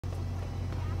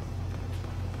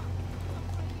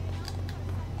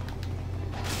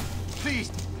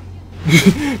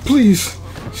Please.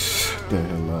 The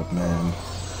hell up, man.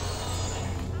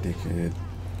 Dickhead.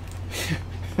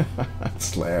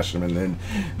 Slash him and then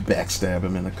backstab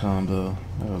him in a combo.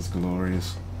 That was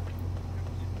glorious.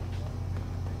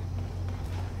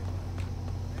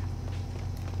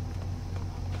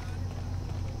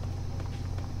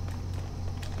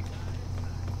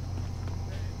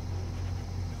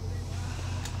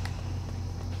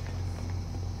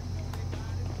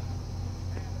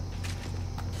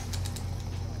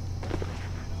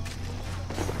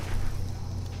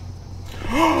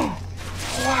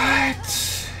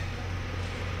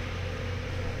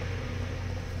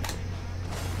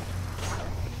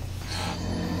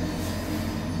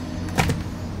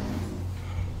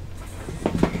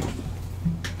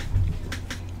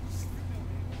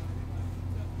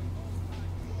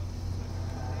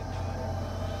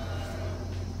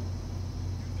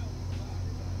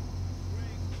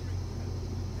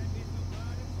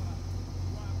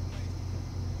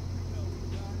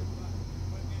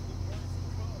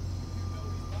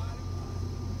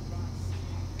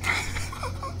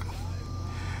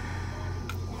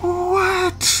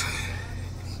 What?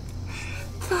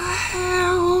 What the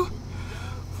hell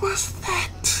was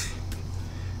that?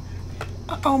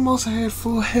 I almost had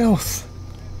full health.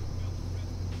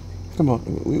 Come on,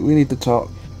 we need to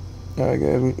talk. Alright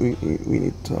guys, we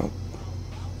need to talk.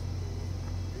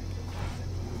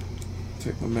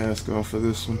 Take my mask off for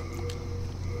this one.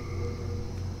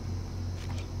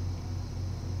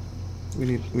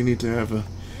 We need to have a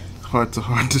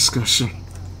heart-to-heart discussion.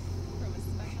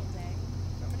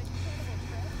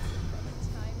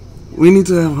 We need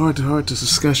to have heart-to-heart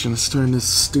discussion. Let's turn this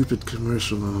stupid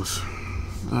commercial off.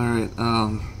 Alright,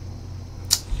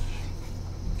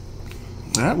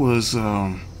 that was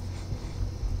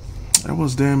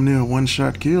damn near a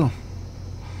one-shot kill.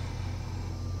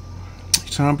 He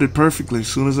timed it perfectly. As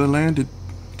soon as I landed,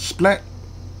 splat.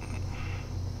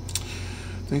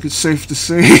 I think it's safe to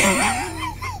say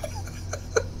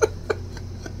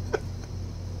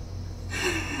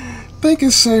think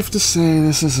it's safe to say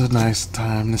this is a nice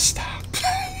time to stop.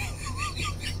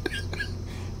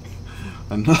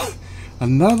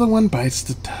 Another one bites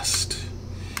the dust.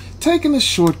 Taking a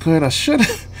shortcut, I should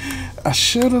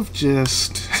have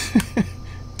just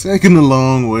taken the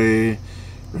long way,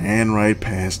 ran right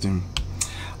past him.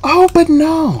 Oh, but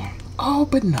no.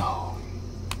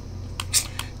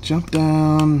 Jump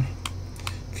down,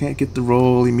 can't get the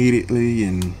roll immediately,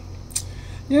 and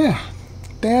yeah,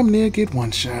 damn near get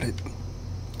one-shotted.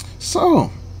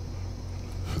 So,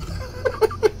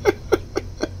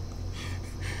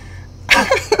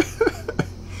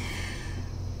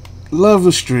 love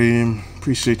the stream.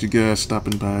 Appreciate you guys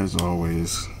stopping by as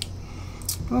always.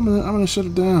 I'm gonna shut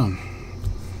it down.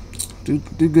 Do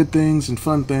good things and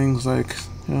fun things like,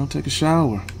 you know, take a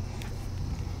shower.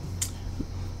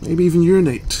 Maybe even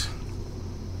urinate.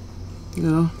 You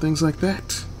know, things like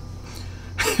that.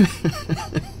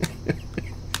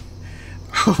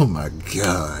 Oh my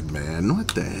god, man. What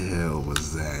the hell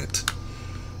was that?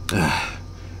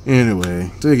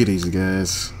 Anyway, take it easy,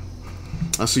 guys.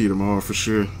 I'll see you tomorrow for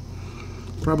sure.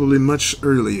 Probably much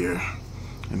earlier.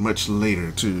 And much later,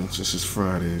 too, since it's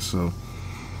Friday, so...